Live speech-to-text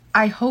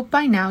I hope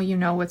by now you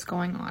know what's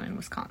going on in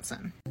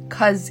Wisconsin.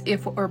 Because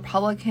if what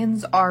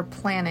Republicans are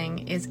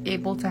planning is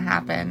able to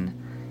happen,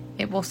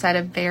 it will set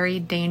a very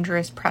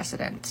dangerous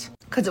precedent.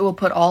 Because it will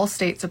put all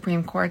state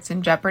Supreme Courts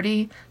in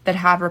jeopardy that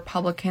have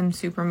Republican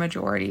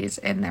supermajorities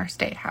in their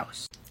state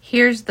house.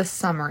 Here's the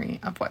summary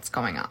of what's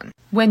going on.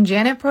 When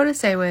Janet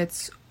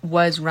Protasiewicz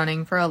was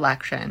running for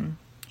election,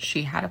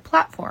 she had a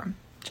platform,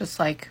 just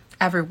like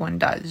everyone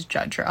does,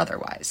 judge or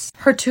otherwise.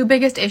 Her two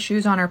biggest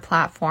issues on her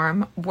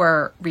platform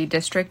were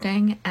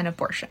redistricting and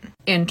abortion.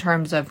 In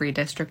terms of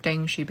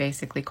redistricting, she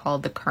basically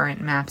called the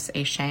current maps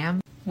a sham,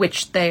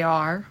 which they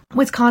are.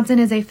 Wisconsin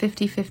is a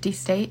 50-50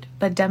 state,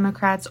 but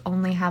Democrats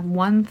only have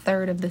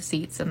 1/3 of the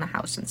seats in the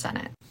House and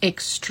Senate.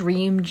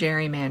 Extreme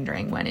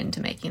gerrymandering went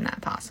into making that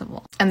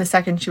possible. And the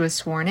second she was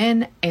sworn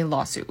in, a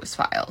lawsuit was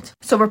filed.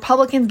 So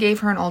Republicans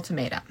gave her an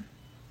ultimatum.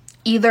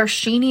 Either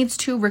she needs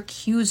to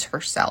recuse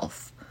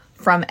herself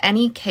from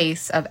any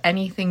case of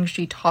anything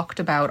she talked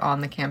about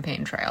on the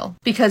campaign trail,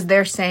 because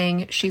they're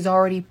saying she's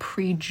already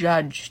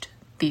prejudged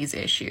these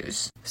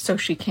issues, so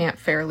she can't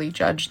fairly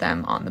judge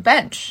them on the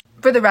bench.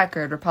 For the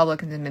record,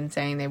 Republicans have been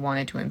saying they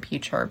wanted to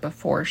impeach her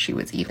before she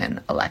was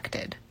even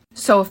elected.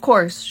 So, of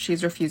course,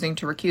 she's refusing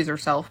to recuse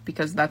herself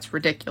because that's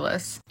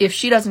ridiculous. If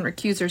she doesn't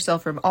recuse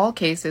herself from all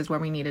cases where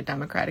we need a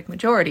Democratic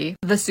majority,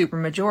 the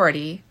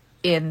supermajority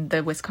in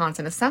the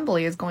Wisconsin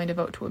Assembly is going to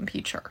vote to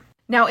impeach her.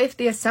 Now, if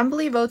the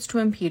Assembly votes to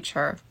impeach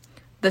her,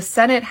 the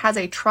Senate has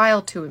a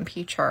trial to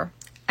impeach her,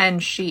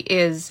 and she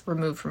is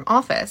removed from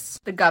office.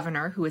 The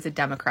governor, who is a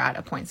Democrat,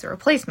 appoints a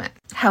replacement.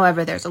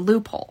 However, there's a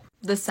loophole.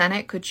 The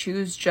Senate could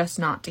choose just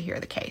not to hear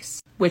the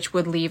case, which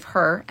would leave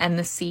her and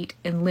the seat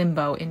in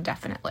limbo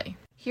indefinitely.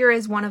 Here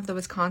is one of the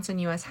Wisconsin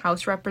U.S.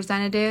 House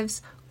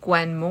Representatives,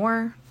 Gwen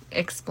Moore,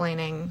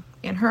 explaining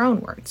in her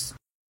own words.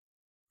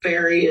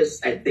 Nefarious,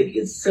 I think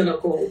it's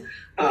cynical.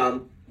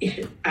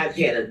 I've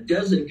had a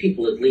dozen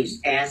people at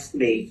least ask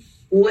me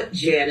what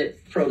Janet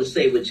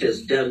Protasiewicz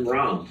has done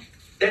wrong.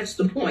 That's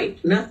the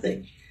point.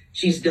 Nothing.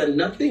 She's done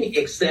nothing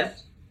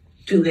except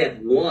to have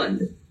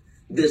won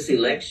this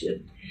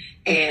election.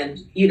 And,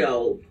 you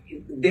know,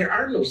 there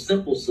are no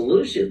simple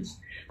solutions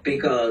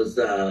because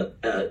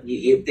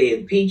if they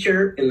impeach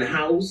her in the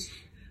House,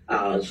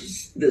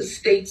 the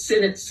state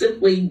Senate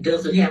simply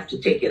doesn't have to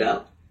take it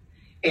up.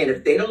 And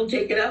if they don't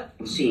take it up,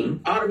 she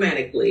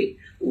automatically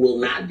will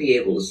not be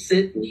able to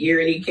sit and hear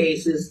any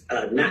cases,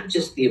 not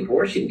just the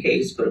abortion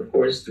case, but of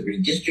course the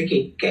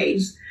redistricting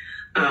case.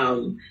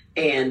 The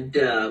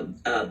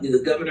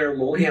governor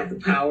won't have the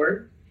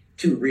power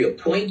to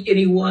reappoint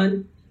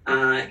anyone.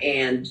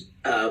 They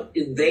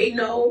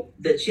know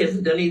that she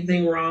hasn't done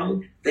anything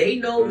wrong. They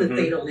know that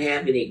they don't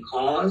have any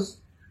cause.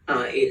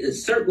 It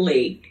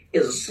certainly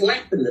is a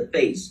slap in the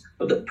face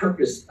of the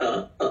purpose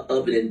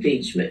of an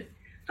impeachment.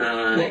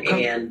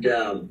 And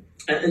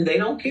they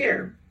don't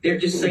care. They're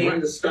just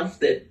saying the stuff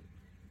that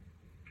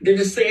they're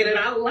just saying it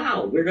out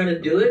loud. We're going to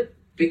do it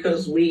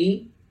because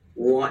we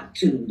want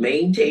to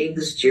maintain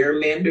this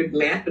gerrymandered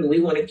map and we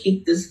want to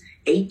keep this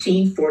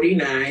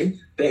 1849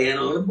 ban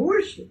on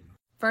abortion.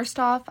 First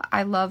off,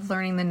 I love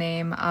learning the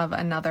name of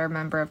another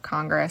member of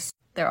Congress.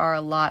 There are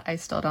a lot I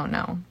still don't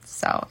know,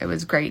 so it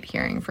was great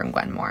hearing from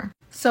Gwen Moore.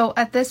 So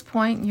at this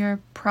point,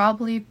 you're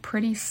probably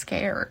pretty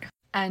scared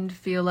and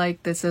feel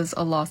like this is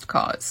a lost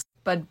cause.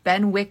 But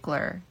Ben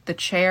Wickler, the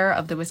chair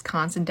of the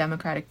Wisconsin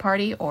Democratic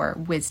Party, or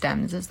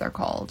WisDems as they're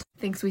called,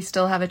 thinks we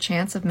still have a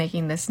chance of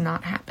making this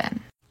not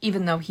happen,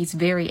 even though he's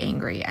very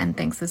angry and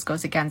thinks this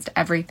goes against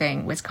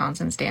everything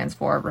Wisconsin stands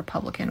for,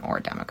 Republican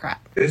or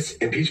Democrat. This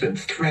impeachment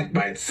threat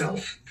by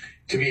itself,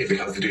 to me, is a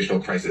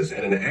constitutional crisis,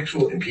 and an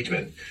actual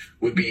impeachment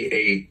would be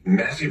a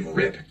massive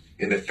rip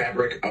in the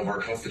fabric of our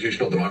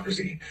constitutional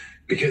democracy.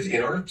 Because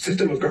in our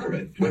system of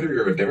government, whether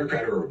you're a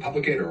Democrat or a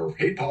Republican or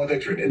hate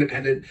politics or an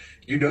independent,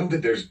 you know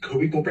that there's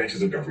co-equal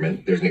branches of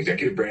government. There's an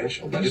executive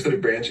branch, a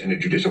legislative branch, and a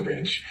judicial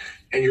branch.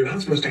 And you're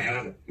not supposed to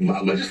have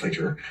a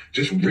legislature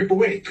just rip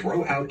away,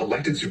 throw out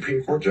elected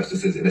Supreme Court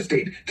justices in a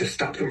state to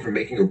stop them from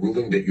making a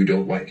ruling that you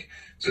don't like.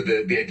 So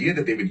the idea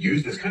that they would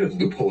use this kind of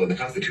loophole in the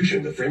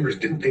Constitution, the framers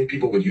didn't think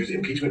people would use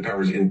impeachment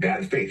powers in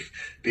bad faith.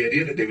 The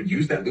idea that they would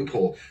use that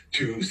loophole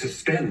to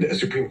suspend a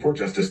Supreme Court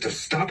justice to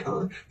stop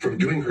her from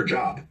doing her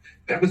job,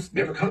 that was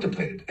never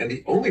contemplated. And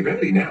the only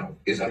remedy now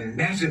is a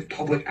massive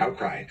public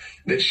outcry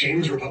that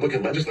shames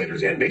Republican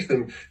legislators and makes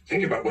them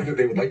think about whether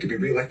they would like to be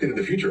reelected in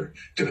the future,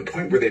 to the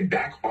point where they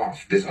back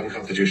off this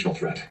unconstitutional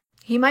threat.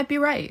 He might be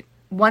right.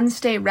 One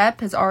state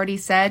rep has already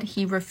said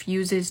he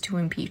refuses to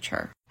impeach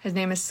her. His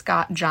name is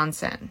Scott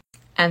Johnson,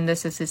 and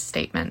this is his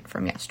statement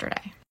from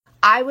yesterday.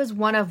 I was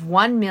one of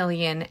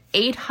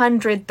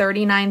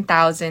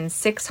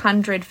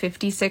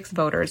 1,839,656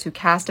 voters who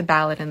cast a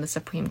ballot in the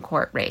Supreme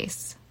Court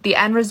race. The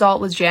end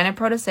result was Janet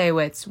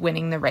Protasiewicz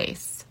winning the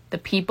race. The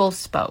people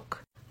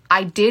spoke.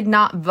 I did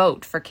not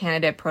vote for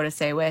candidate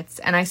Protasiewicz,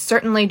 and I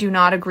certainly do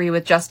not agree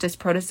with Justice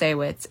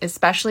Protasiewicz,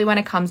 especially when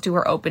it comes to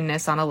her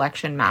openness on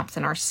election maps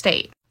in our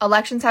state.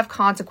 Elections have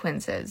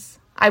consequences.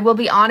 I will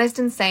be honest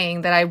in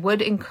saying that I would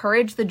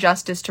encourage the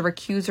justice to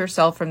recuse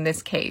herself from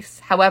this case.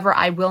 However,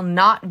 I will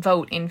not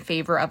vote in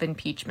favor of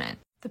impeachment.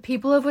 The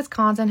people of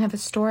Wisconsin have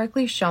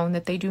historically shown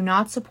that they do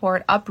not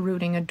support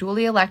uprooting a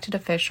duly elected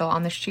official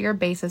on the sheer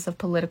basis of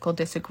political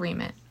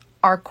disagreement.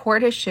 Our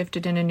court has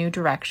shifted in a new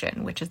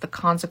direction, which is the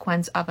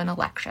consequence of an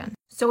election.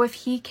 So if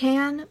he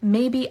can,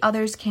 maybe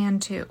others can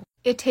too.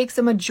 It takes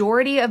a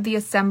majority of the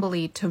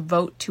assembly to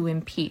vote to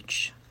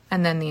impeach,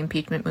 and then the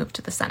impeachment moved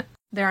to the Senate.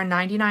 There are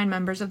 99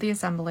 members of the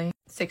assembly,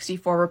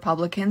 64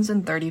 Republicans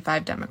and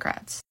 35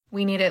 Democrats.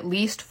 We need at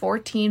least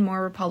 14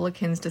 more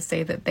Republicans to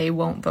say that they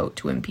won't vote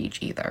to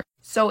impeach either.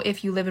 So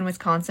if you live in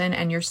Wisconsin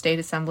and your state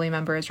assembly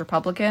member is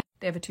Republican,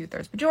 they have a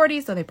 2/3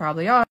 majority, so they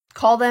probably are.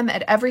 Call them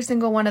at every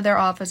single one of their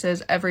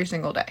offices every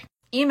single day.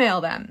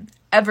 Email them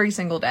every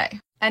single day.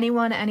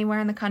 Anyone, anywhere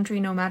in the country,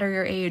 no matter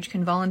your age,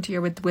 can volunteer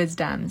with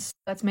Wisdems.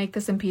 Let's make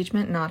this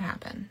impeachment not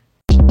happen.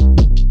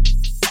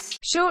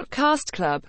 Shortcast Club.